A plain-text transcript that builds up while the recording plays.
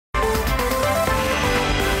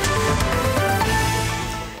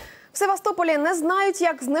Севастополі не знають,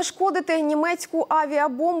 як знешкодити німецьку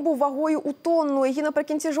авіабомбу вагою у тонну. Її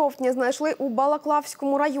наприкінці жовтня знайшли у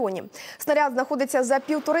Балаклавському районі. Снаряд знаходиться за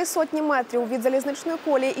 1,5 сотні метрів від залізничної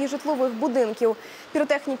колії і житлових будинків.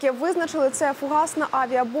 Піротехніки визначили, це фугасна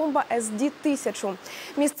авіабомба СД-1000.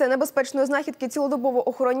 Місце небезпечної знахідки цілодобово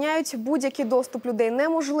охороняють, будь-який доступ людей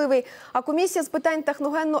неможливий. А комісія з питань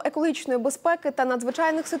техногенно-екологічної безпеки та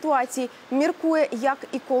надзвичайних ситуацій міркує, як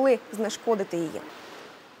і коли знешкодити її.